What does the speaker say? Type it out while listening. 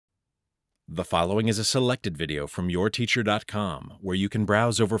The following is a selected video from yourteacher.com, where you can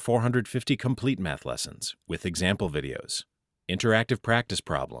browse over 450 complete math lessons with example videos, interactive practice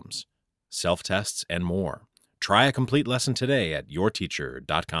problems, self-tests, and more. Try a complete lesson today at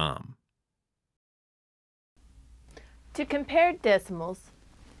yourteacher.com. To compare decimals,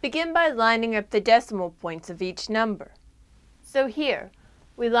 begin by lining up the decimal points of each number. So here,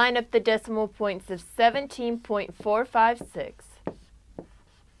 we line up the decimal points of 17.456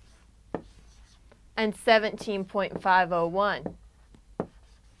 and 17.501.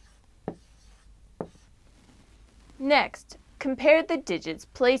 Next, compare the digits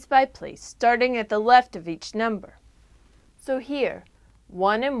place by place, starting at the left of each number. So here,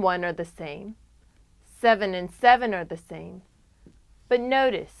 1 and 1 are the same, 7 and 7 are the same, but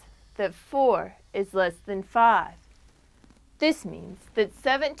notice that 4 is less than 5. This means that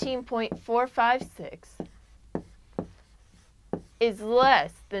 17.456 is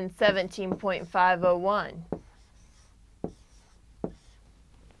less than 17.501.